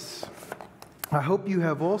I hope you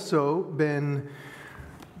have also been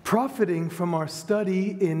profiting from our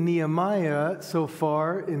study in Nehemiah so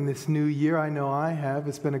far in this new year. I know I have.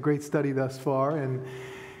 It's been a great study thus far,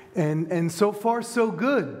 and so far so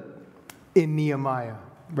good in Nehemiah.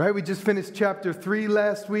 Right? We just finished chapter 3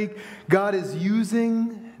 last week. God is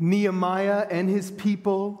using Nehemiah and his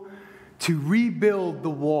people to rebuild the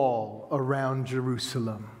wall around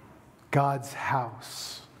Jerusalem, God's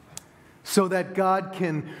house, so that God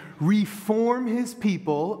can reform his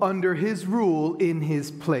people under his rule in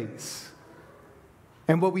his place.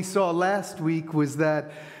 And what we saw last week was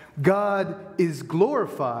that God is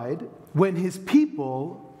glorified when his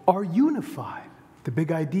people are unified. The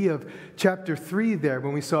big idea of chapter 3 there,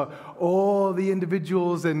 when we saw all the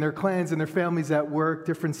individuals and their clans and their families at work,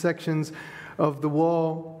 different sections of the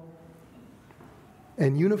wall,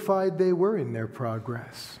 and unified they were in their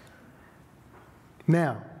progress.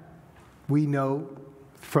 Now, we know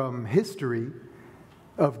from history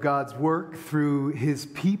of God's work through his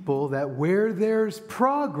people that where there's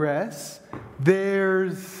progress,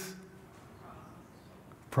 there's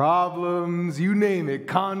problems, you name it,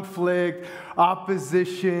 conflict,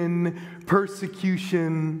 opposition,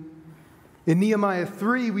 persecution. In Nehemiah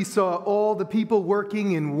 3, we saw all the people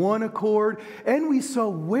working in one accord, and we saw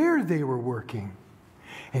where they were working.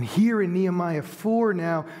 And here in Nehemiah 4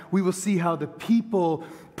 now, we will see how the people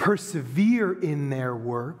persevere in their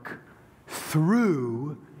work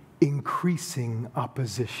through increasing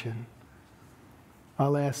opposition.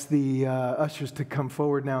 I'll ask the ushers to come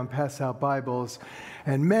forward now and pass out Bibles.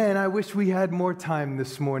 And man, I wish we had more time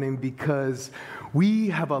this morning because we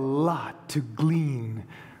have a lot to glean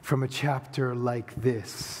from a chapter like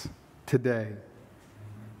this today.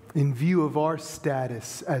 In view of our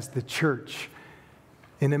status as the church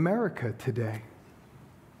in America today.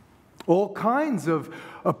 All kinds of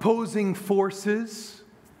opposing forces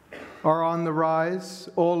are on the rise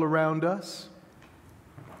all around us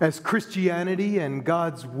as Christianity and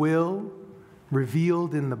God's will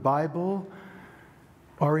revealed in the Bible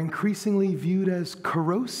are increasingly viewed as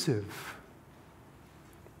corrosive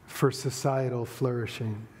for societal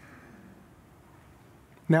flourishing.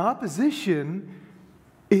 Now, opposition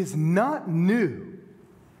is not new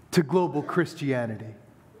to global Christianity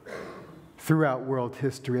throughout world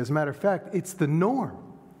history. As a matter of fact, it's the norm.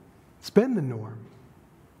 It's been the norm.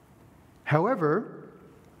 However,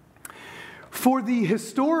 for the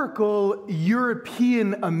historical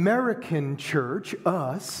European American church,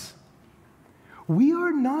 us, we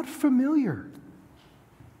are not familiar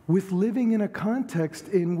with living in a context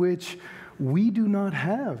in which we do not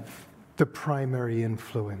have the primary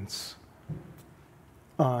influence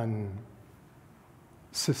on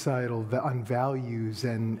societal, on values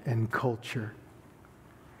and culture.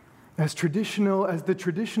 As the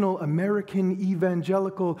traditional American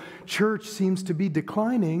evangelical church seems to be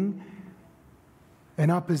declining,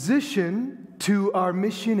 and opposition to our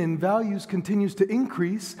mission and values continues to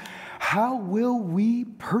increase, how will we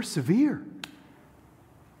persevere?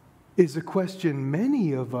 Is a question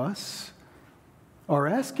many of us are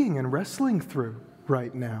asking and wrestling through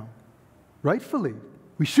right now. Rightfully,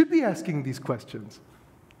 we should be asking these questions.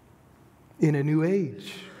 In a new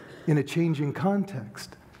age, in a changing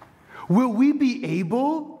context. Will we be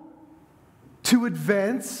able to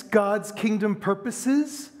advance God's kingdom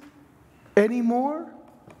purposes anymore?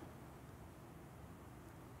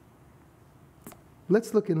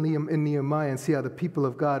 Let's look in Nehemiah and see how the people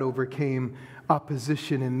of God overcame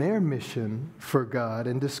opposition in their mission for God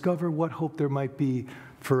and discover what hope there might be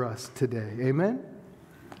for us today. Amen?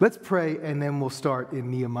 Let's pray and then we'll start in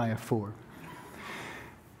Nehemiah 4.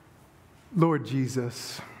 Lord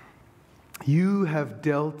Jesus, you have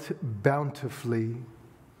dealt bountifully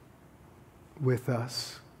with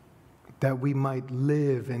us that we might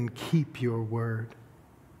live and keep your word.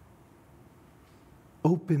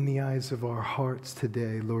 Open the eyes of our hearts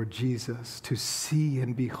today, Lord Jesus, to see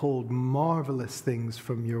and behold marvelous things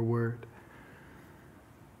from your word.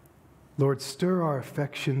 Lord, stir our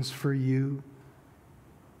affections for you.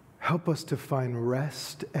 Help us to find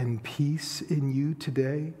rest and peace in you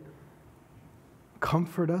today.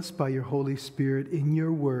 Comfort us by your Holy Spirit in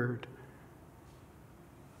your word,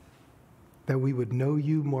 that we would know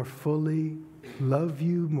you more fully, love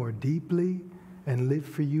you more deeply, and live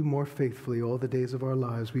for you more faithfully all the days of our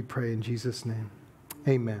lives. We pray in Jesus' name.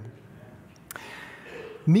 Amen.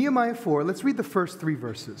 Nehemiah 4, let's read the first 3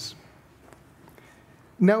 verses.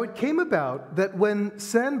 Now it came about that when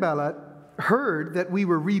Sanballat heard that we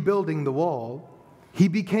were rebuilding the wall, he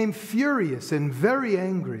became furious and very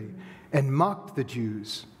angry and mocked the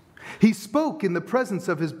Jews. He spoke in the presence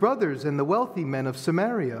of his brothers and the wealthy men of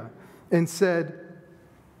Samaria and said,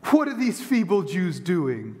 What are these feeble Jews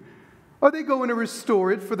doing? Are they going to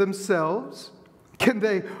restore it for themselves? Can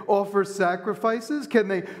they offer sacrifices? Can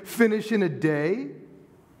they finish in a day?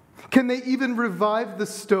 Can they even revive the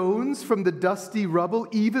stones from the dusty rubble,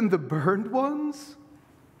 even the burned ones?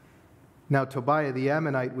 Now Tobiah the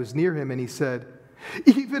Ammonite was near him, and he said,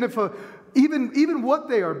 Even what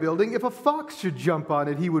they are building, if a fox should jump on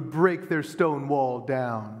it, he would break their stone wall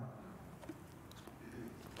down.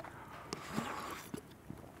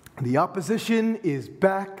 The opposition is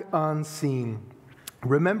back on scene.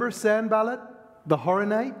 Remember Sanballat, the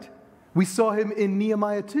Horonite? We saw him in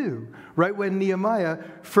Nehemiah 2, right when Nehemiah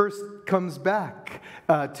first comes back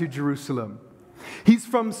to Jerusalem. He's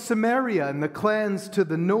from Samaria and the clans to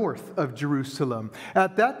the north of Jerusalem.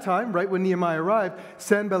 At that time, right when Nehemiah arrived,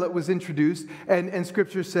 Sanballat was introduced, and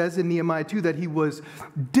Scripture says in Nehemiah 2 that he was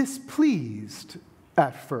displeased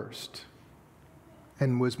at first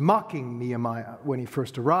and was mocking Nehemiah when he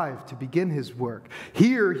first arrived to begin his work.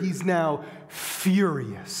 Here he's now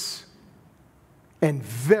furious and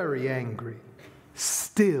very angry,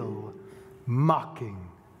 still mocking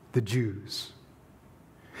the Jews.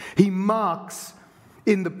 He mocks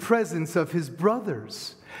in the presence of his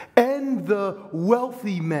brothers and the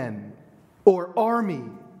wealthy men or army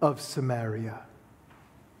of Samaria.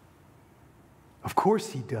 Of course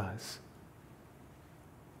he does.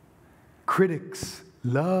 Critics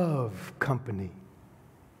love company.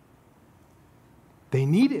 They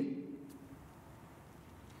need it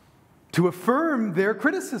to affirm their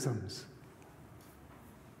criticisms.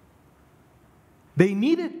 They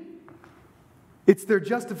need it. It's their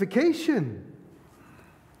justification.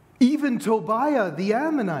 Even Tobiah the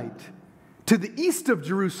Ammonite to the east of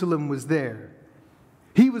Jerusalem was there.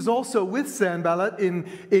 He was also with Sanballat in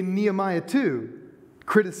Nehemiah 2,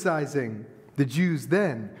 criticizing the Jews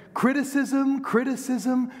then. Criticism,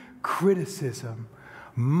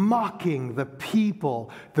 mocking the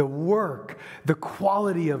people, the work, the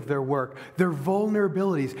quality of their work, their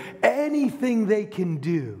vulnerabilities, anything they can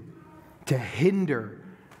do to hinder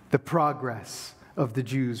the progress of the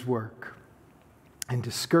Jews' work and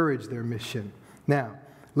discourage their mission. Now,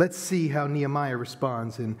 let's see how Nehemiah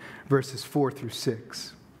responds in verses 4 through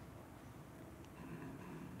 6.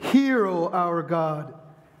 Hear, O our God,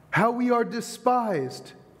 how we are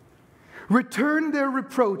despised. Return their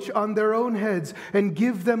reproach on their own heads and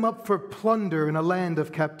give them up for plunder in a land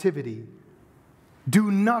of captivity.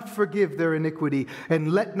 Do not forgive their iniquity,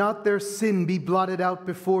 and let not their sin be blotted out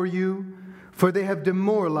before you, for they have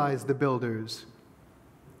demoralized the builders.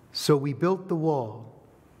 So we built the wall,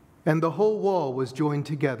 and the whole wall was joined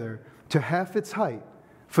together to half its height,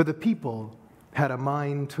 for the people had a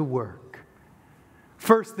mind to work.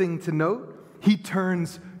 First thing to note, he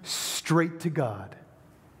turns straight to God.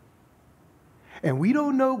 And we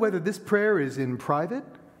don't know whether this prayer is in private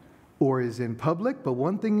or is in public, but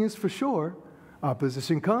one thing is for sure,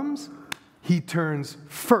 opposition comes, he turns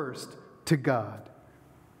first to God.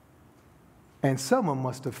 And someone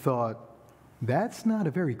must have thought, that's not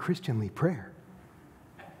a very Christianly prayer.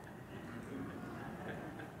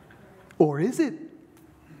 Or is it?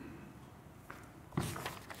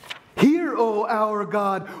 Hear, O our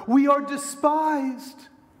God, we are despised.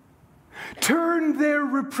 Turn their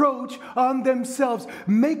reproach on themselves.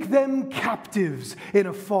 Make them captives in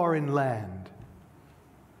a foreign land.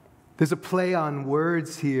 There's a play on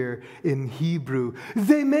words here in Hebrew.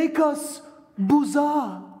 They make us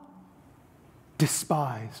buzah,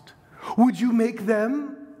 despised. Would you make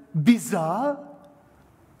them bizah,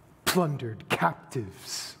 plundered,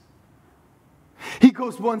 captives? He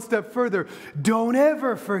goes one step further. Don't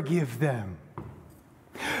ever forgive them.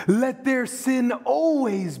 Let their sin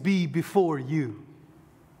always be before you,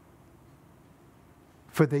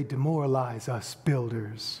 for they demoralize us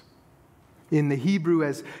builders. In the Hebrew,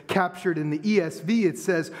 as captured in the ESV, it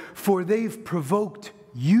says, for they've provoked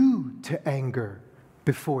you to anger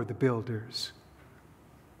before the builders.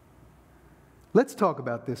 Let's talk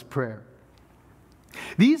about this prayer.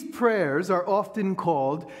 These prayers are often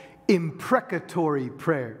called imprecatory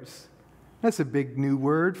prayers. That's a big new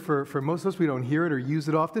word for most of us. We don't hear it or use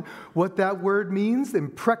it often. What that word means,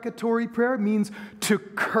 imprecatory prayer, means to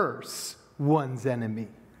curse one's enemy.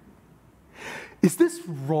 Is this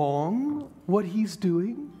wrong, what he's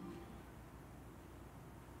doing?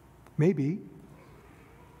 Maybe.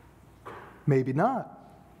 Maybe not.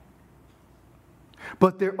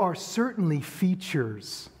 But there are certainly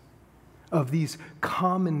features of these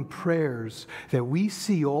common prayers that we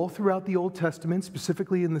see all throughout the Old Testament,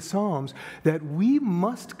 specifically in the Psalms, that we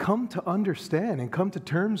must come to understand and come to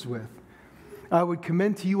terms with. I would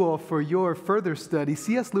commend to you all for your further study.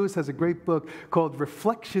 C.S. Lewis has a great book called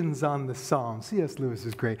Reflections on the Psalms. C.S. Lewis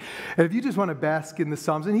is great. And if you just want to bask in the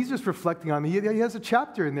Psalms, and he's just reflecting on them, he has a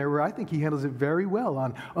chapter in there where I think he handles it very well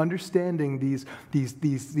on understanding these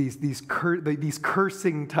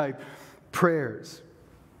cursing type prayers.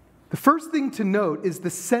 The first thing to note is the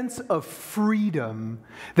sense of freedom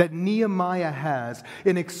that Nehemiah has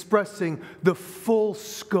in expressing the full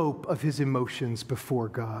scope of his emotions before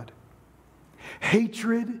God.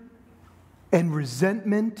 Hatred and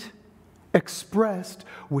resentment expressed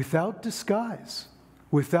without disguise,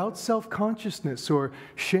 without self-consciousness or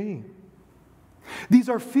shame. These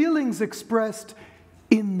are feelings expressed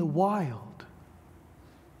in the wild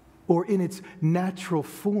or in its natural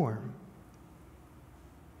form.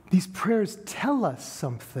 These prayers tell us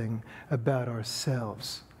something about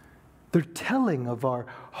ourselves. They're telling of our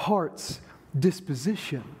heart's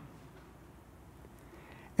disposition.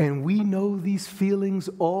 And we know these feelings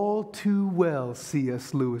all too well,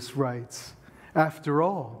 C.S. Lewis writes. After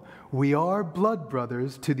all, we are blood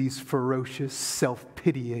brothers to these ferocious,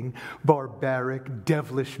 self-pitying, barbaric,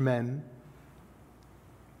 devilish men.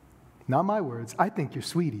 Not my words. I think you're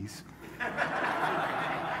sweeties.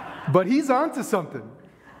 But he's onto something.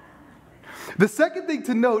 The second thing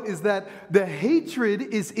to note is that the hatred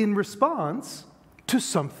is in response to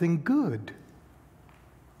something good.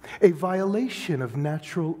 A violation of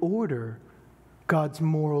natural order, God's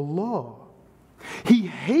moral law. He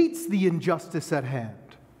hates the injustice at hand.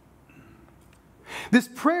 This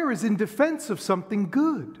prayer is in defense of something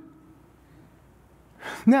good.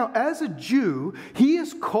 Now, as a Jew, he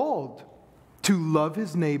is called to love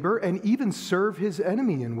his neighbor and even serve his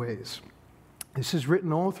enemy in ways. This is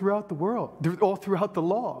written all throughout the world, all throughout the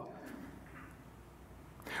law.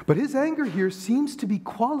 But his anger here seems to be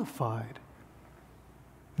qualified.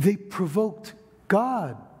 They provoked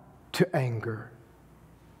God to anger.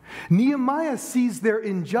 Nehemiah sees their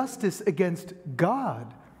injustice against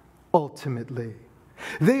God, ultimately.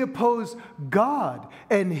 They oppose God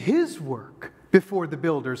and his work before the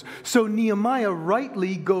builders. So Nehemiah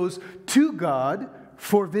rightly goes to God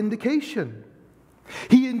for vindication.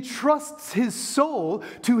 He entrusts his soul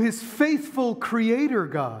to his faithful Creator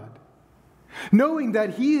God, knowing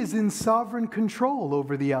that he is in sovereign control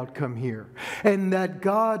over the outcome here, and that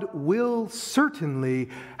God will certainly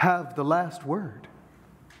have the last word.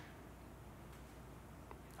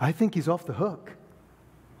 I think he's off the hook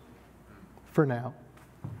for now.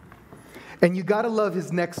 And you got to love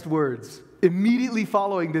his next words, immediately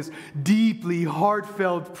following this deeply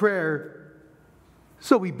heartfelt prayer.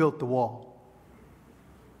 So we built the wall.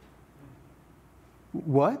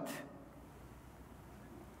 What?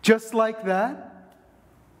 Just like that?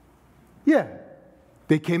 Yeah.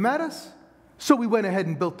 They came at us, so we went ahead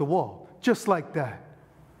and built the wall. Just like that.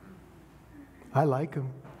 I like them.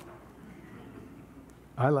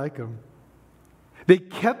 I like them. They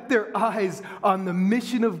kept their eyes on the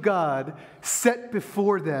mission of God set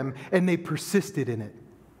before them, and they persisted in it.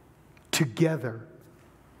 Together.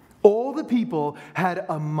 All the people had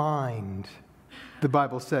a mind, the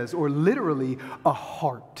Bible says, or literally a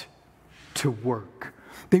heart to work.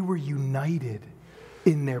 They were united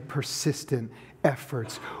in their persistent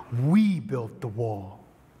efforts. We built the wall,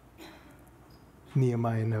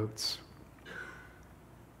 Nehemiah notes.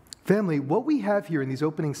 Family, what we have here in these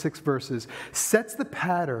opening 6 verses sets the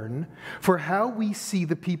pattern for how we see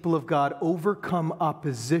the people of God overcome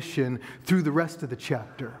opposition through the rest of the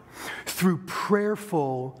chapter, through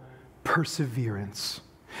prayerful perseverance.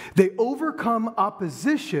 They overcome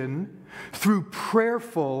opposition through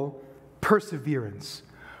prayerful perseverance.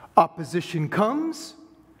 Opposition comes,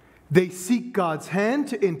 they seek God's hand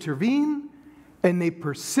to intervene, and they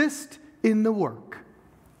persist in the work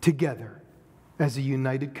together as a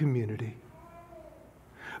united community.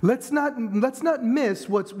 Let's not miss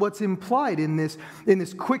what's implied in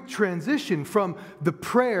this quick transition from the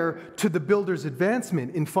prayer to the builder's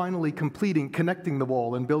advancement in finally connecting the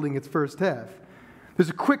wall and building its first half. There's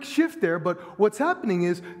a quick shift there, but what's happening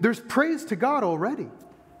is there's praise to God already.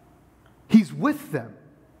 He's with them.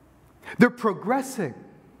 They're progressing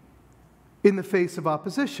in the face of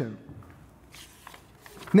opposition.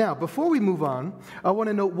 Now, before we move on, I want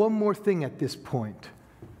to note one more thing at this point.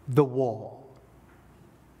 The wall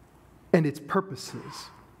and its purposes.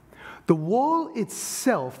 The wall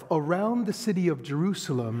itself around the city of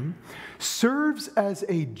Jerusalem serves as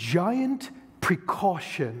a giant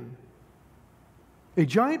precaution A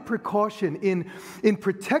giant precaution in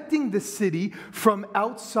protecting the city from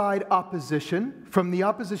outside opposition, from the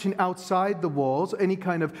opposition outside the walls, any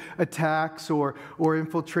kind of attacks or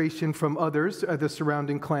infiltration from others, the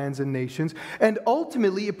surrounding clans and nations. And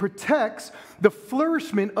ultimately, it protects the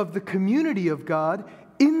flourishment of the community of God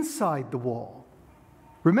inside the wall.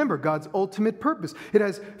 Remember, God's ultimate purpose. It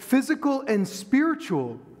has physical and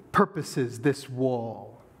spiritual purposes, this wall.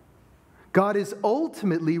 God is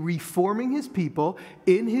ultimately reforming his people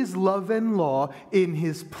in his love and law in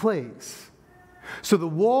his place. So the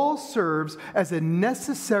wall serves as a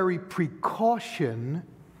necessary precaution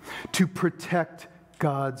to protect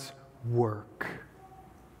God's work.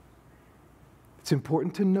 It's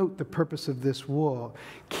important to note the purpose of this wall.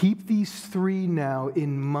 Keep these three now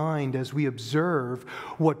in mind as we observe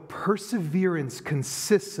what perseverance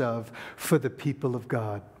consists of for the people of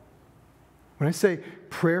God. When I say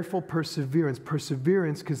prayerful perseverance,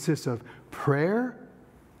 perseverance consists of prayer,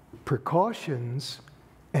 precautions,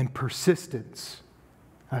 and persistence.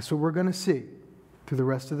 That's what we're going to see through the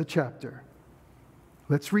rest of the chapter.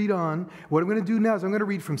 Let's read on. What I'm going to do now is I'm going to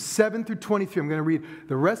read from 7 through 23. I'm going to read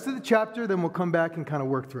the rest of the chapter, then we'll come back and kind of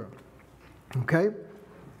work through it. Okay?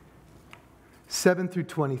 7 through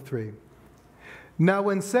 23. Now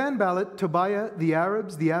when Sanballat, Tobiah, the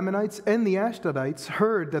Arabs, the Ammonites, and the Ashdodites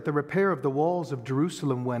heard that the repair of the walls of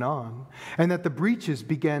Jerusalem went on, and that the breaches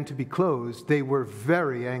began to be closed, they were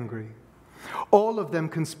very angry. All of them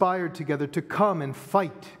conspired together to come and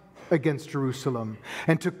fight against Jerusalem,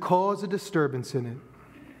 and to cause a disturbance in it.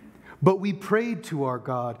 But we prayed to our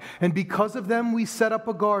God, and because of them we set up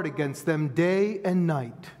a guard against them day and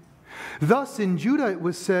night. Thus in Judah it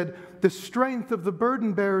was said, the strength of the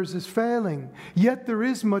burden bearers is failing, yet there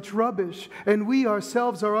is much rubbish, and we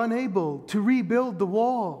ourselves are unable to rebuild the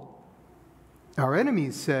wall. Our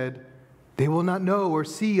enemies said, they will not know or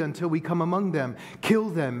see until we come among them, kill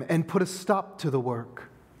them, and put a stop to the work.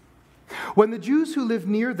 When the Jews who lived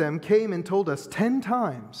near them came and told us 10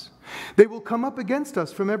 times, they will come up against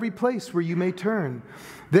us from every place where you may turn.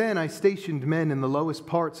 Then I stationed men in the lowest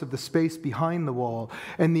parts of the space behind the wall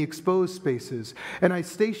and the exposed spaces, and I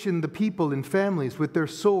stationed the people in families with their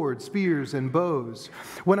swords, spears, and bows.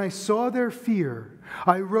 When I saw their fear,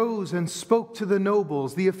 I rose and spoke to the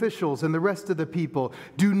nobles, the officials, and the rest of the people.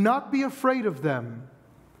 Do not be afraid of them.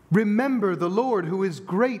 Remember the Lord who is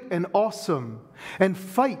great and awesome, and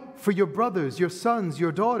fight for your brothers, your sons,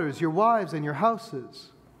 your daughters, your wives, and your houses.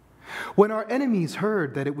 When our enemies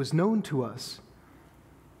heard that it was known to us,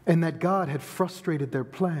 and that God had frustrated their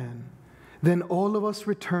plan, then all of us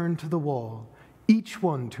returned to the wall, each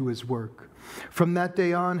one to his work. From that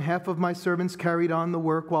day on, half of my servants carried on the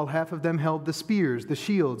work, while half of them held the spears, the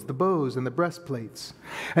shields, the bows, and the breastplates.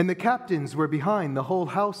 And the captains were behind the whole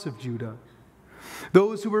house of Judah.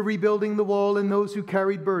 Those who were rebuilding the wall and those who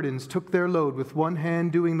carried burdens took their load with one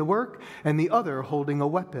hand doing the work and the other holding a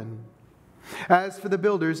weapon. As for the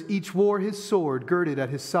builders, each wore his sword girded at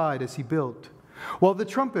his side as he built, while the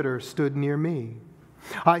trumpeter stood near me.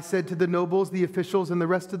 I said to the nobles, the officials, and the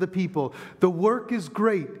rest of the people, the work is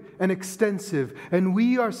great and extensive, and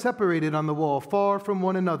we are separated on the wall, far from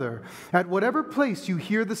one another. At whatever place you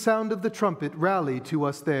hear the sound of the trumpet, rally to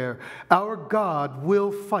us there. Our God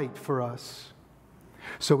will fight for us.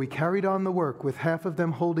 So we carried on the work, with half of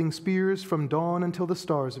them holding spears from dawn until the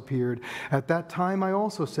stars appeared. At that time I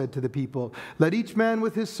also said to the people, let each man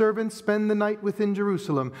with his servants spend the night within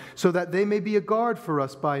Jerusalem, so that they may be a guard for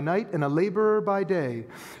us by night and a laborer by day.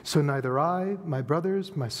 So neither I, my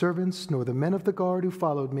brothers, my servants, nor the men of the guard who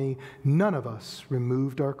followed me, none of us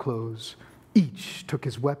removed our clothes. Each took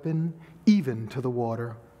his weapon, even to the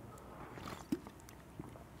water.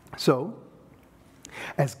 So,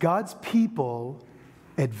 as God's people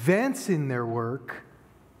advance in their work,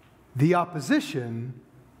 the opposition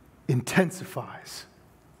intensifies.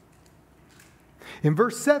 In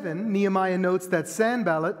verse 7, Nehemiah notes that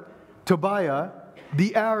Sanballat, Tobiah,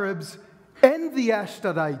 the Arabs, and the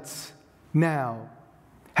Ashdodites now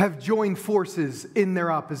have joined forces in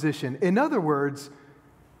their opposition. In other words,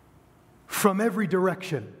 from every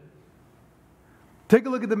direction. Take a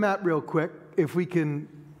look at the map real quick, if we can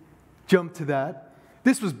jump to that.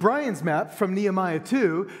 This was Brian's map from Nehemiah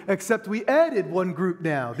 2, except we added one group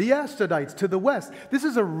now, the Ashdodites to the west. This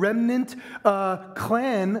is a remnant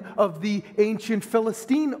clan of the ancient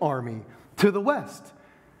Philistine army to the west.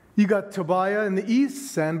 You got Tobiah in the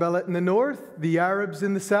east, Sanballat in the north, the Arabs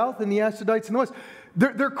in the south, and the Ashdodites in the west.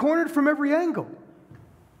 They're cornered from every angle.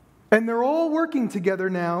 And they're all working together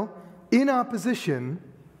now in opposition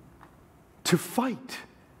to fight.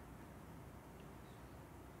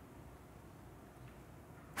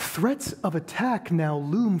 threats of attack now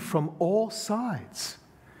loom from all sides.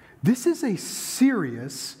 This is a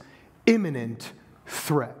serious, imminent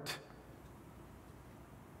threat.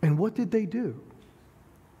 And what did they do?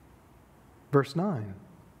 Verse 9.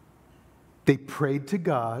 They prayed to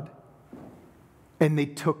God and they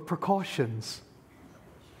took precautions.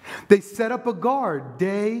 They set up a guard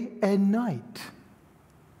day and night.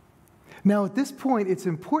 Now, at this point, it's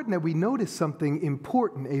important that we notice something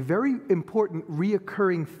important, a very important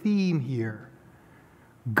reoccurring theme here: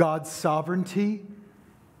 God's sovereignty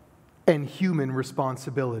and human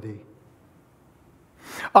responsibility.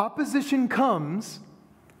 Opposition comes,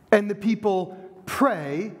 and the people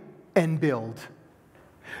pray and build.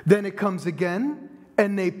 Then it comes again,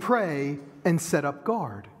 and they pray and set up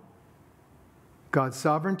guard. God's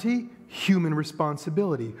sovereignty, human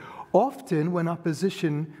responsibility. Often when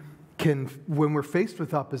we're faced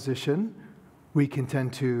with opposition, we can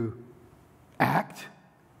tend to act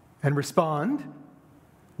and respond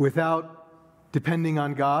without depending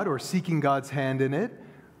on God or seeking God's hand in it,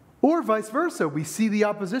 or vice versa. We see the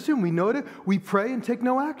opposition, we note it, we pray and take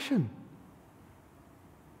no action.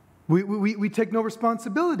 We take no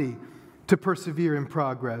responsibility to persevere in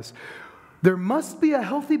progress. There must be a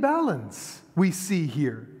healthy balance, we see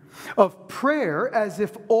here, of prayer as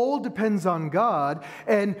if all depends on God,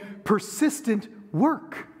 and persistent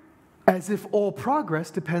work as if all progress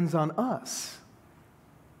depends on us.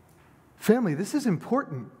 Family, this is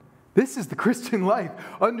important. This is the Christian life,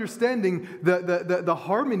 understanding the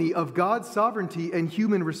harmony of God's sovereignty and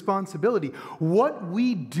human responsibility. What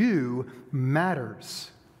we do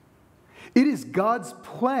matters. It is God's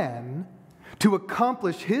plan to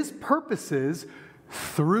accomplish His purposes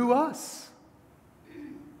through us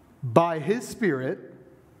by His Spirit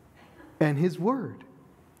and His Word.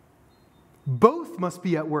 Both must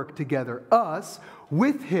be at work together, us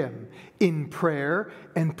with Him in prayer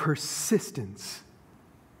and persistence.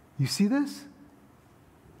 You see this?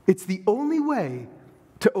 It's the only way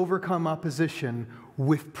to overcome opposition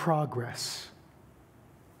with progress.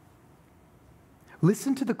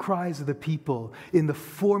 Listen to the cries of the people in the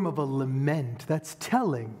form of a lament. That's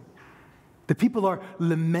telling. The people are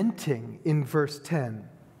lamenting in verse 10.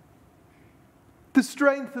 The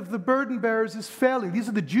strength of the burden bearers is failing. These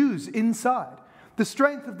are the Jews inside. The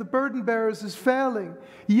strength of the burden bearers is failing,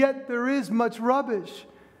 yet there is much rubbish.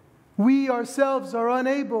 We ourselves are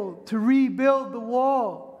unable to rebuild the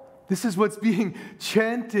wall. This is what's being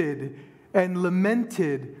chanted and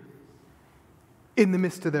lamented in the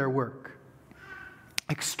midst of their work.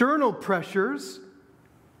 External pressures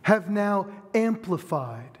have now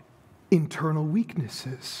amplified internal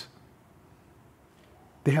weaknesses.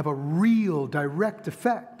 They have a real direct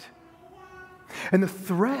effect. And the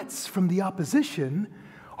threats from the opposition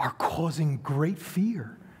are causing great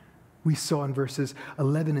fear. We saw in verses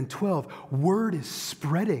 11 and 12, word is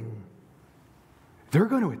spreading. They're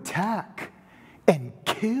going to attack and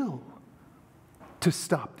kill to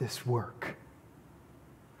stop this work.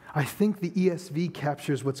 I think the ESV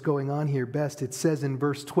captures what's going on here best. It says in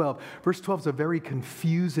verse 12. Verse 12 is a very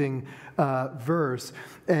confusing verse,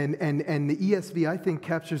 and the ESV, I think,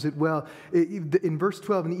 captures it well. In verse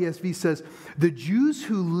 12, in the ESV says, the Jews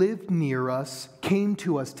who lived near us came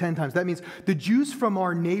to us 10 times. That means the Jews from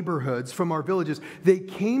our neighborhoods, from our villages, they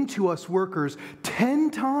came to us workers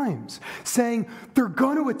 10 times, saying, they're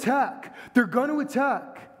going to attack. They're going to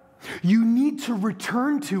attack. You need to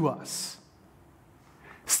return to us.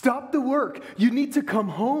 Stop the work. You need to come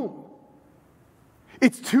home.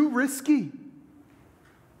 It's too risky.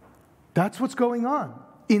 That's what's going on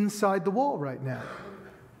inside the wall right now.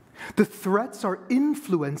 The threats are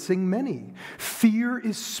influencing many. Fear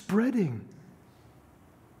is spreading.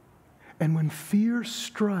 And when fear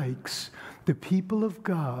strikes the people of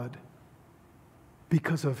God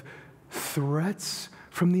because of threats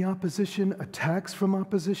from the opposition, attacks from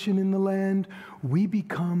opposition in the land, we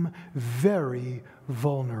become very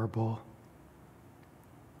vulnerable.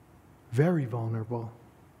 Very vulnerable.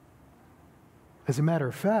 As a matter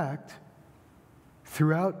of fact,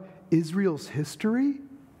 throughout Israel's history,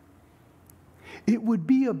 it would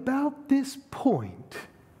be about this point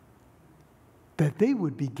that they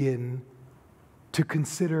would begin to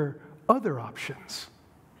consider other options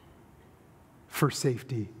for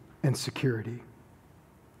safety and security,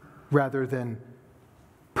 rather than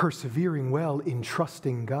persevering well in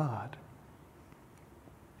trusting God.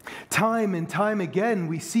 Time and time again,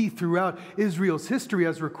 we see throughout Israel's history,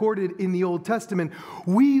 as recorded in the Old Testament,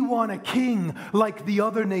 we want a king like the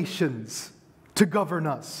other nations to govern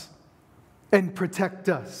us and protect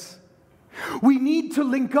us. We need to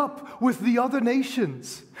link up with the other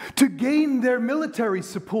nations to gain their military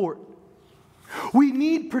support. We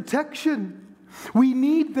need protection. We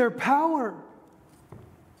need their power.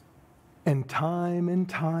 And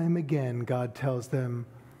time again, God tells them,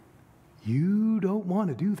 you don't want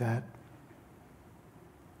to do that.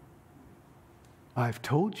 I've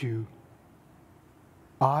told you,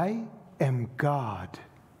 I am God,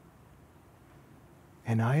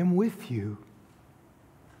 and I am with you.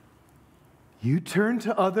 You turn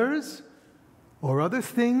to others or other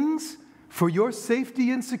things for your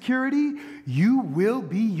safety and security, you will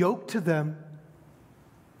be yoked to them,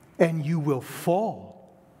 and you will fall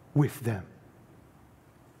with them.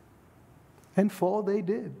 And fall they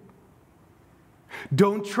did.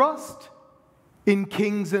 Don't trust in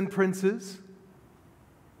kings and princes.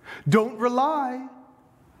 Don't rely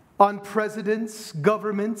on presidents,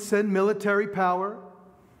 governments, and military power.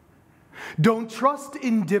 Don't trust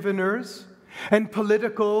in diviners and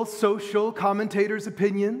political, social commentators'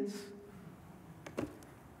 opinions.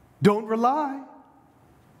 Don't rely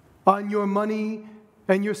on your money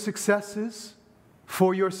and your successes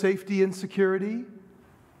for your safety and security.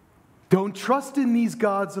 Don't trust in these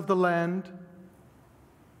gods of the land.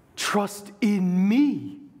 Trust in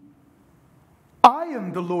me. I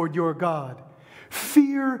am the Lord your God.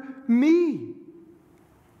 Fear me,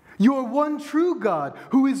 your one true God,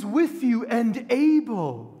 who is with you and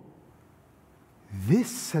able.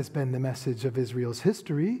 This has been the message of Israel's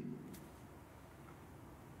history.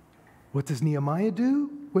 What does Nehemiah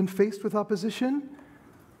do when faced with opposition?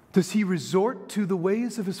 Does he resort to the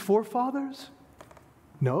ways of his forefathers?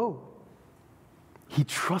 No. He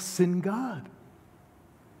trusts in God.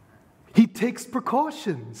 He takes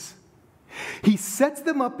precautions. He sets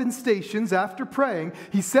them up in stations after praying.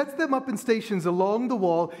 He sets them up in stations along the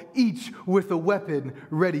wall, each with a weapon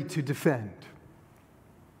ready to defend.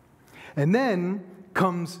 And then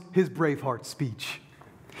comes his Braveheart speech.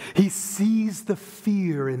 He sees the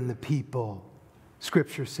fear in the people,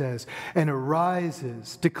 Scripture says, and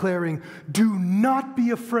arises, declaring, "Do not be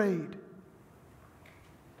afraid.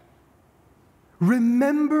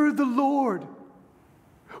 Remember the Lord,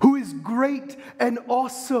 who is great and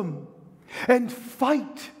awesome, and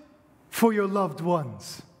fight for your loved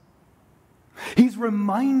ones." He's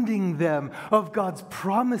reminding them of God's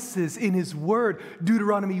promises in His Word.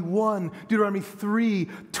 Deuteronomy 1, Deuteronomy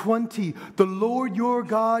 3:20. The Lord your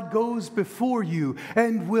God goes before you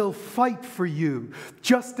and will fight for you,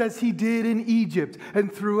 just as He did in Egypt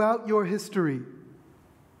and throughout your history.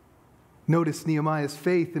 Notice Nehemiah's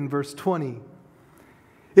faith in verse 20.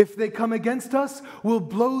 If they come against us, we'll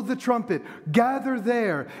blow the trumpet, gather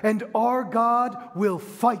there, and our God will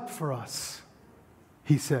fight for us,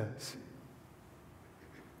 he says.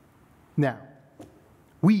 Now,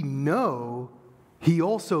 we know he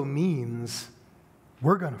also means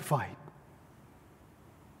we're going to fight.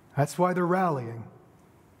 That's why they're rallying.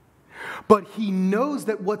 But he knows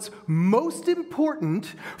that what's most important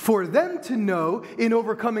for them to know in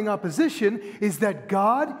overcoming opposition is that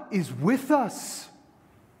God is with us.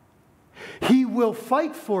 He will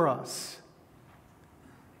fight for us.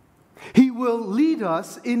 He will lead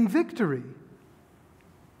us in victory.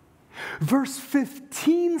 Verse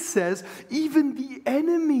 15 says, even the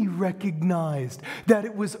enemy recognized that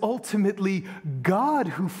it was ultimately God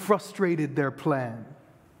who frustrated their plan.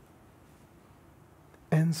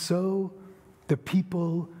 And so the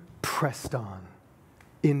people pressed on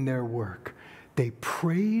in their work. They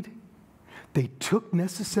prayed, they took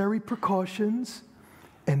necessary precautions,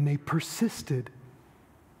 and they persisted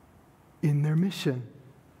in their mission.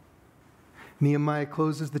 Nehemiah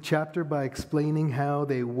closes the chapter by explaining how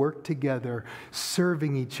they worked together,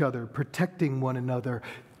 serving each other, protecting one another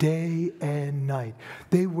day and night.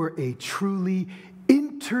 They were a truly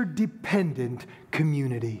interdependent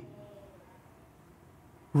community,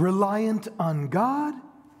 reliant on God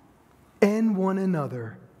and one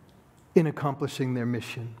another in accomplishing their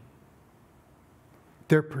mission.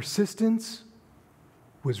 Their persistence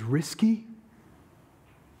was risky.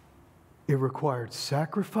 It required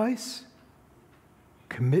sacrifice,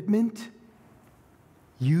 commitment,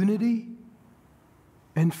 unity,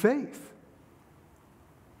 and faith.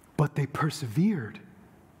 But they persevered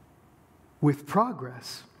with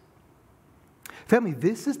progress. Family,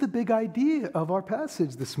 this is the big idea of our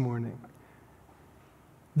passage this morning.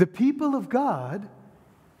 The people of God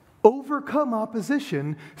overcome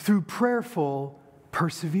opposition through prayerful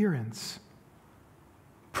perseverance.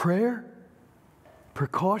 Prayer,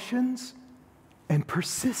 precautions, and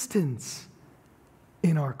persistence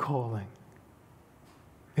in our calling.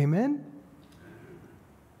 Amen?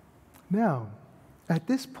 Now, at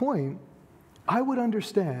this point, I would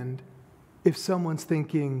understand if someone's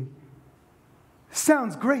thinking,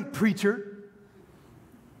 sounds great, preacher.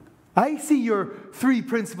 I see your 3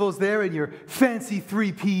 principles there and your fancy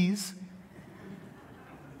 3 Ps.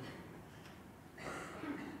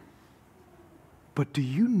 But do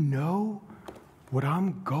you know what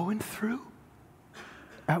I'm going through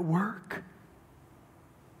at work?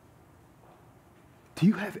 Do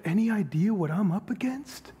you have any idea what I'm up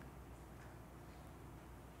against?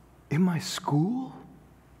 In my school?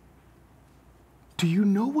 Do you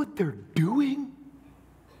know what they're doing?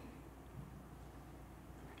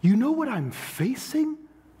 You know what I'm facing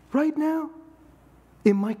right now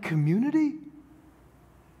in my community?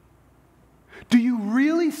 Do you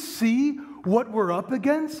really see what we're up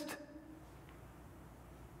against?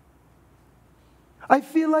 I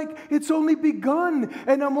feel like it's only begun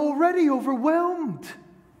and I'm already overwhelmed.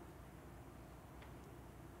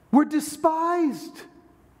 We're despised,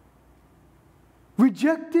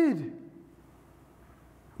 rejected.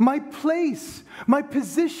 My place, my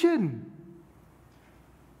position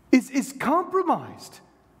is compromised.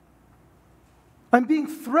 I'm being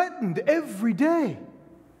threatened every day.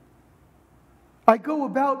 I go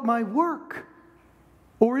about my work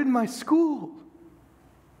or in my school.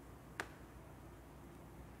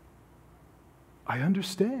 I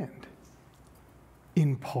understand,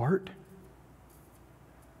 in part.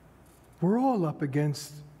 We're all up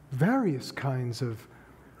against various kinds of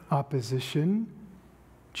opposition,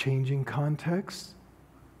 changing contexts,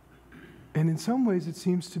 and in some ways it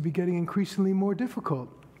seems to be getting increasingly more difficult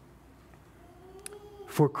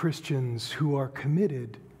for Christians who are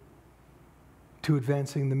committed to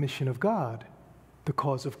advancing the mission of God, the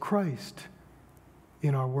cause of Christ,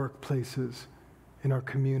 in our workplaces, in our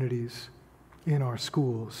communities, in our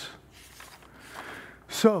schools.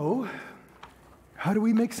 So, how do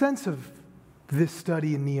we make sense of this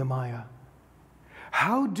study in Nehemiah?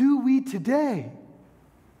 How do we today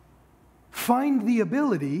find the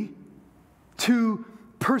ability to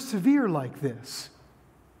persevere like this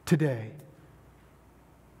today?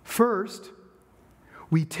 First,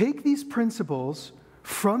 we take these principles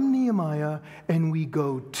from Nehemiah and we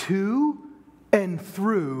go to and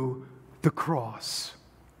through the cross.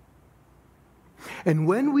 And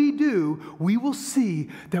when we do, we will see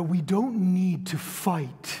that we don't need to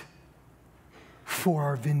fight for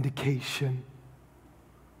our vindication.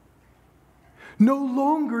 No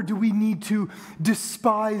longer do we need to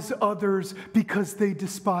despise others because they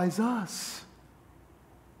despise us.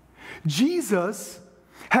 Jesus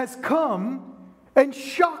has come and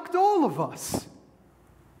shocked all of us,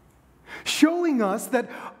 showing us that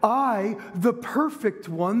I, the perfect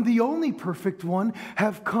one, the only perfect one,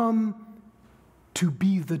 have come to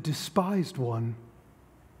be the despised one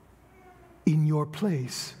in your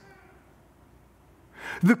place.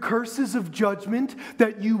 The curses of judgment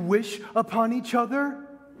that you wish upon each other,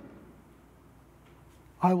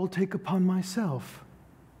 I will take upon myself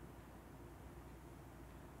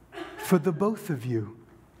for the both of you,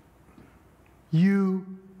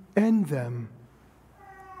 you and them.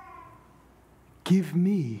 Give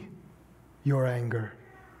me your anger.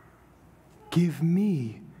 Give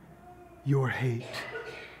me your hate.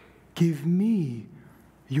 Give me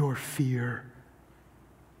your fear,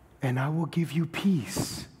 and I will give you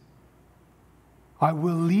peace. I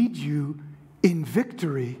will lead you in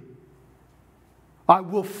victory. I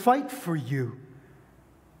will fight for you.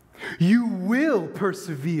 You will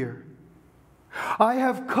persevere. I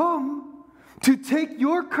have come to take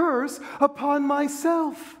your curse upon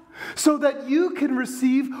myself, so that you can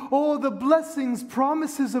receive all the blessings,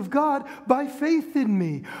 promises of God by faith in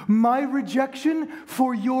me. My rejection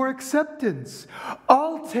for your acceptance.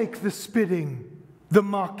 I'll take the spitting, the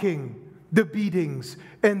mocking, the beatings,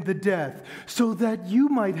 and the death, so that you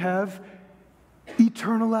might have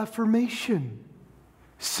eternal affirmation,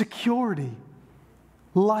 security,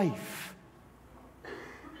 life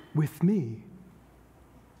with me.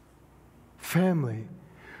 Family,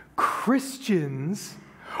 Christians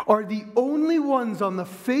are the only ones on the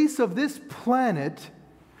face of this planet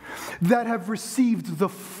that have received the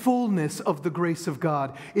fullness of the grace of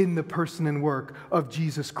God in the person and work of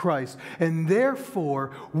Jesus Christ. And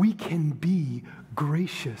therefore, we can be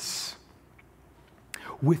gracious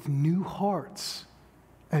with new hearts,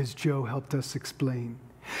 as Joe helped us explain.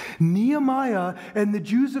 Nehemiah and the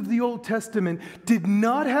Jews of the Old Testament did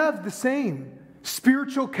not have the same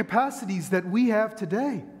spiritual capacities that we have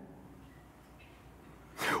today.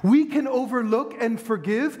 We can overlook and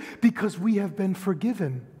forgive because we have been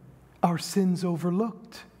forgiven, our sins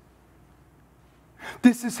overlooked.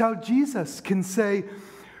 This is how Jesus can say,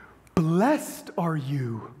 "Blessed are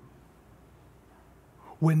you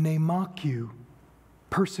when they mock you,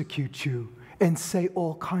 persecute you, and say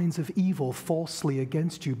all kinds of evil falsely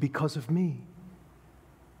against you because of me."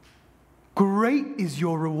 Great is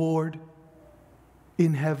your reward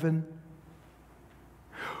in heaven.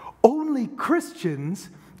 Only Christians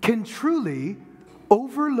can truly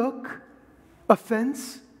overlook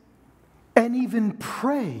offense and even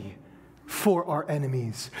pray for our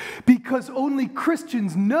enemies, because only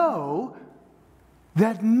Christians know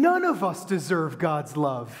that none of us deserve God's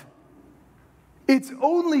love. It's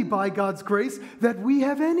only by God's grace that we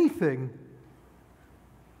have anything.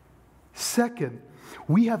 Second,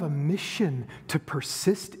 we have a mission to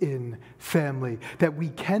persist in, family, that we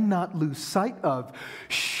cannot lose sight of,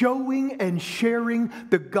 showing and sharing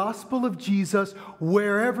the gospel of Jesus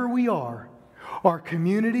wherever we are. Our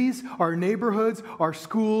communities, our neighborhoods, our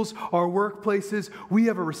schools, our workplaces, we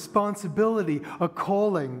have a responsibility, a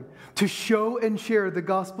calling to show and share the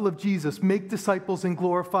gospel of Jesus, make disciples and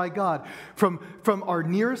glorify God from our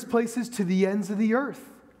nearest places to the ends of the earth.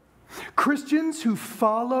 Christians who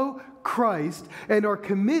follow Christ and are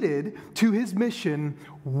committed to his mission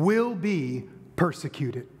will be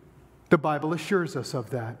persecuted. The Bible assures us of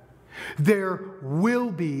that. There will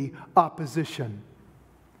be opposition.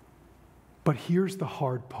 But here's the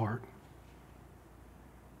hard part.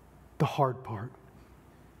 The hard part.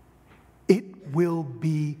 It will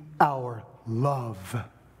be our love,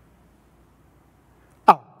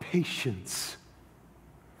 our patience,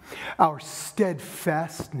 our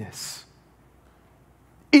steadfastness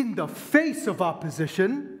in the face of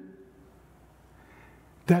opposition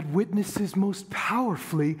that witnesses most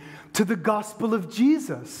powerfully to the gospel of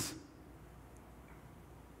Jesus.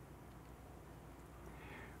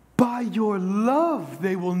 By your love,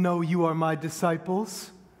 they will know you are my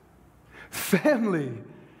disciples. Family,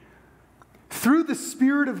 through the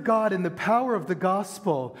Spirit of God and the power of the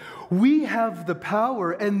gospel, we have the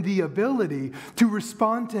power and the ability to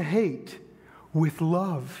respond to hate with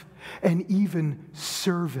love and even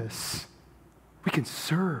service. We can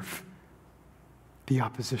serve the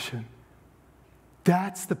opposition.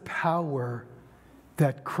 That's the power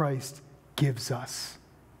that Christ gives us.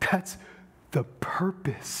 That's the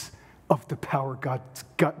purpose of the power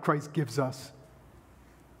Christ gives us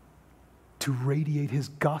to radiate his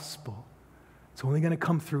gospel. It's only going to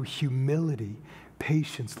come through humility,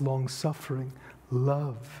 patience, long-suffering,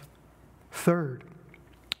 love. Third,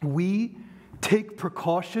 we take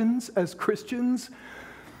precautions as Christians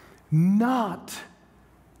not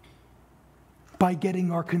by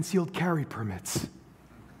getting our concealed carry permits.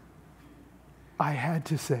 I had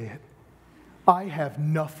to say it. I have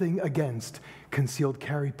nothing against concealed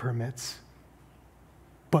carry permits.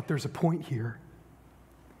 But there's a point here.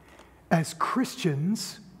 As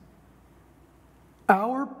Christians,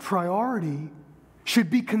 our priority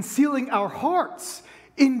should be concealing our hearts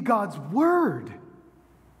in God's Word,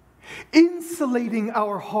 insulating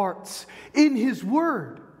our hearts in His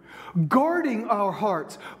Word, guarding our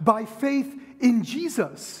hearts by faith in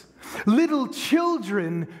Jesus. Little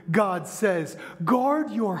children, God says,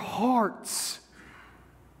 guard your hearts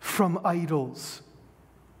from idols.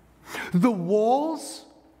 The walls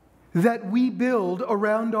that we build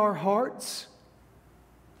around our hearts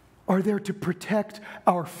are there to protect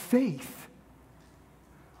our faith.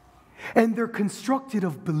 And they're constructed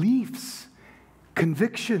of beliefs,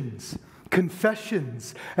 convictions,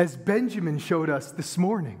 confessions, as Benjamin showed us this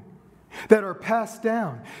morning, that are passed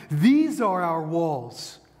down. These are our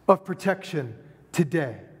walls of protection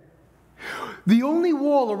today. The only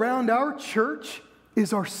wall around our church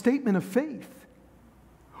is our statement of faith.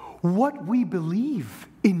 What we believe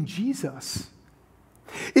in Jesus.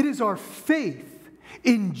 It is our faith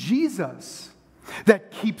in Jesus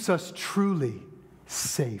that keeps us truly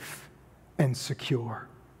safe and secure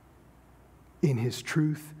in His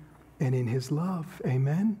truth and in His love.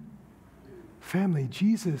 Amen? Family,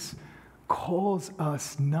 Jesus calls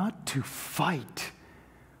us not to fight,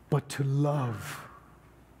 but to love.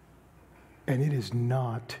 And it is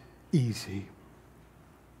not easy.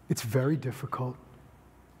 It's very difficult.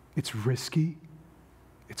 It's risky.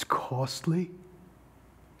 It's costly.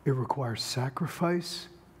 It requires sacrifice,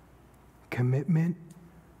 commitment.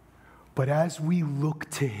 But as we look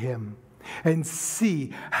to Him and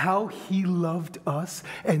see how He loved us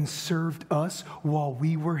and served us while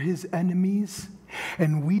we were His enemies,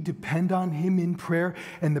 and we depend on Him in prayer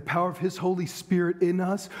and the power of His Holy Spirit in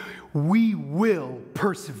us, we will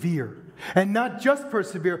persevere. And not just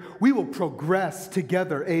persevere, we will progress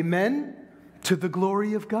together. Amen? To the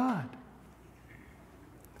glory of God.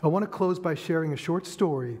 I want to close by sharing a short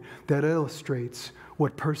story that illustrates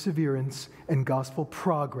what perseverance and gospel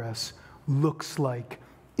progress looks like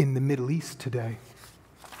in the Middle East today.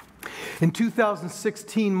 In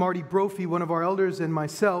 2016, Marty Brophy, one of our elders, and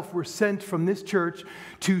myself were sent from this church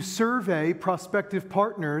to survey prospective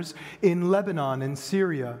partners in Lebanon and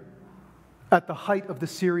Syria at the height of the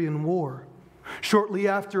Syrian war, shortly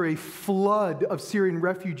after a flood of Syrian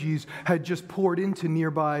refugees had just poured into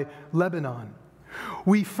nearby Lebanon.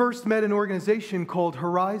 We first met an organization called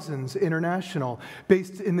Horizons International,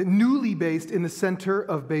 newly based in the center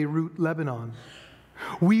of Beirut, Lebanon.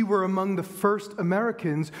 We were among the first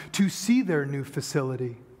Americans to see their new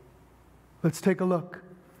facility. Let's take a look.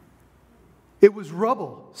 It was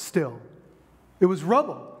rubble still. It was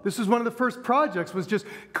rubble. This was one of the first projects, was just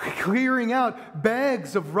clearing out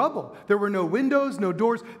bags of rubble. There were no windows, no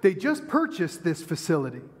doors. They just purchased this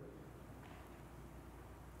facility.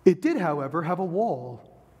 It did, however, have a wall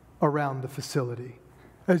around the facility,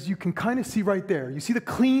 as you can kind of see right there. You see the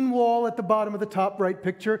clean wall at the bottom of the top right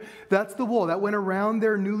picture? That's the wall that went around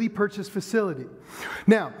their newly purchased facility.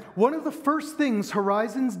 Now, one of the first things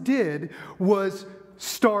Horizons did was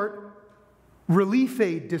start relief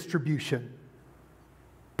aid distribution,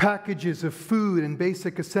 packages of food and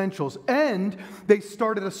basic essentials, and they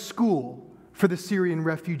started a school for the Syrian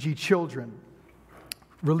refugee children.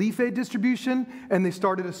 Relief aid distribution, and they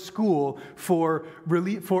started a school for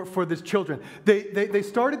these children. They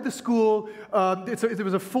started the school. It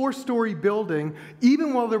was a 4-story building.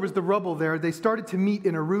 Even while there was the rubble there, they started to meet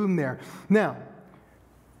in a room there. Now,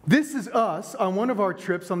 this is us on one of our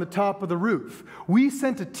trips on the top of the roof. We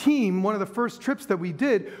sent a team. One of the first trips that we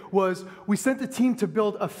did was we sent a team to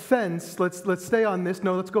build a fence. Let's stay on this.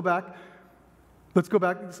 No, let's go back. Let's go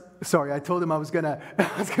back. Sorry, I told him I was gonna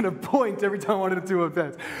point every time I wanted to do a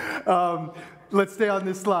fence. Let's stay on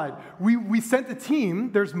this slide. We sent a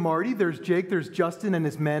team. There's Marty, there's Jake, there's Justin and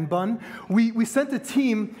his man bun. We sent a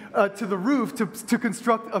team to the roof to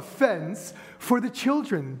construct a fence for the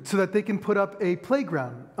children so that they can put up a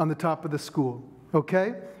playground on the top of the school.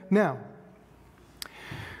 Okay? Now,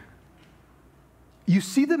 you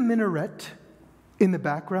see the minaret in the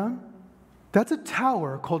background? That's a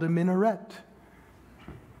tower called a minaret.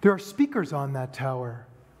 There are speakers on that tower.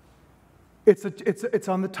 It's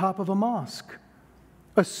on the top of a mosque,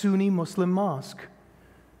 a Sunni Muslim mosque.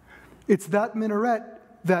 It's that minaret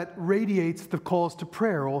that radiates the calls to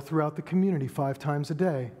prayer all throughout the community 5 times a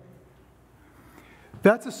day.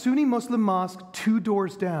 That's a Sunni Muslim mosque 2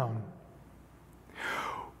 doors down.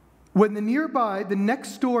 When the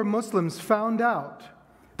next door Muslims found out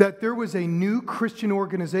that there was a new Christian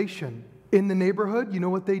organization in the neighborhood, you know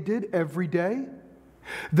what they did every day?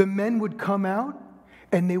 The men would come out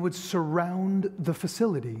and they would surround the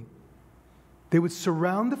facility. They would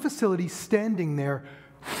surround the facility, standing there,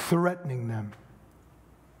 threatening them,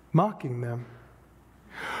 mocking them,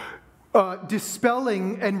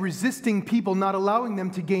 dispelling and resisting people, not allowing them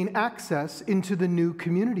to gain access into the new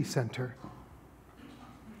community center.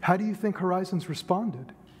 How do you think Horizons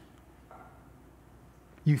responded?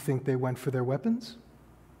 You think they went for their weapons?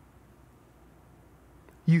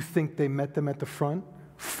 You think they met them at the front,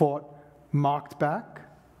 fought, mocked back,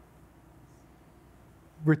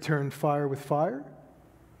 returned fire with fire?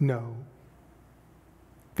 No.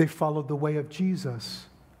 They followed the way of Jesus.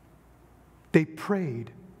 They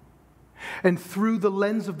prayed. And through the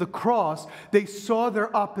lens of the cross, they saw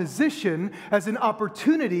their opposition as an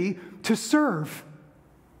opportunity to serve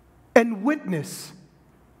and witness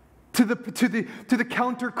to the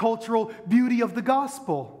countercultural beauty of the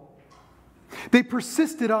gospel. They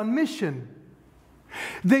persisted on mission.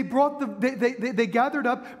 They gathered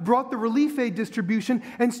up, brought the relief aid distribution,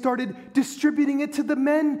 and started distributing it to the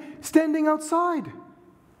men standing outside.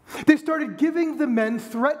 They started giving the men,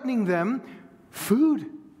 threatening them, food,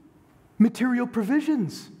 material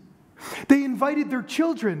provisions. They invited their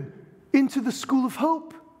children into the School of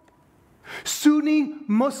Hope. Sunni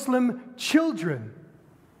Muslim children.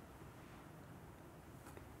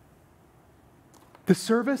 The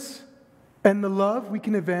service and the love, we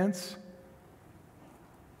can advance.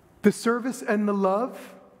 The service and the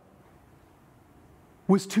love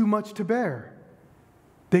was too much to bear.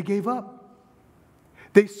 They gave up.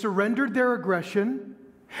 They surrendered their aggression,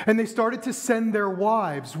 and they started to send their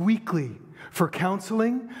wives weekly for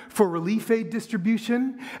counseling, for relief aid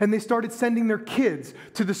distribution, and they started sending their kids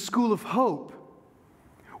to the School of Hope,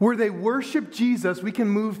 where they worship Jesus. We can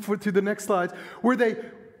move to the next slides, where they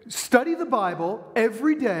study the Bible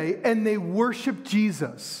every day and they worship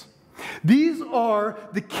Jesus. These are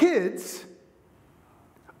the kids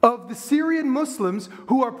of the Syrian Muslims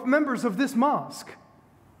who are members of this mosque.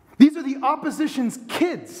 These are the opposition's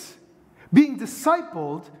kids being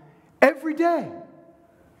discipled every day.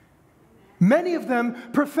 Many of them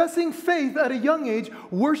professing faith at a young age,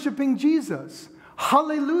 worshiping Jesus.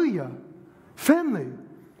 Hallelujah. Family,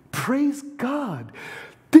 praise God.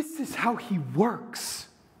 This is how He works.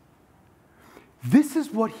 This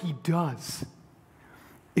is what He does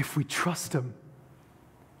if we trust Him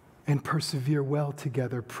and persevere well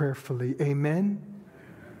together prayerfully. Amen?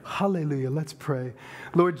 Hallelujah. Let's pray.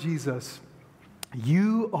 Lord Jesus,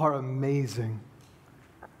 You are amazing.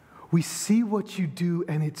 We see what You do,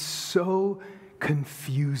 and it's so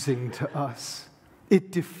confusing to us.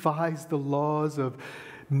 It defies the laws of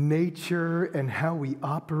nature and how we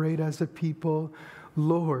operate as a people.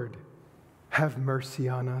 Lord, have mercy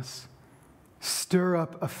on us. Stir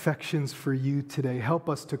up affections for You today. Help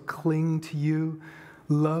us to cling to You,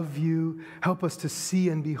 love You. Help us to see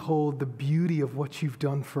and behold the beauty of what You've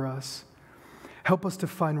done for us. Help us to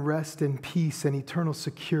find rest and peace and eternal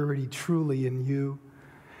security truly in You.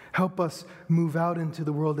 Help us move out into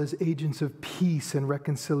the world as agents of peace and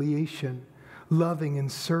reconciliation, loving and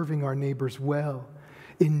serving our neighbors well,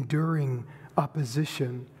 enduring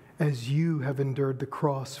opposition as You have endured the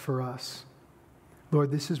cross for us.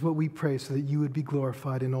 Lord, this is what we pray so that You would be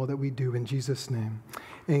glorified in all that we do. In Jesus' name,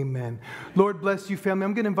 amen. Lord bless you, family.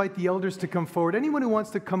 I'm going to invite the elders to come forward. Anyone who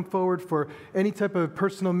wants to come forward for any type of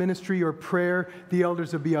personal ministry or prayer, the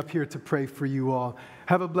elders will be up here to pray for you all.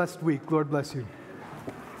 Have a blessed week. Lord bless you.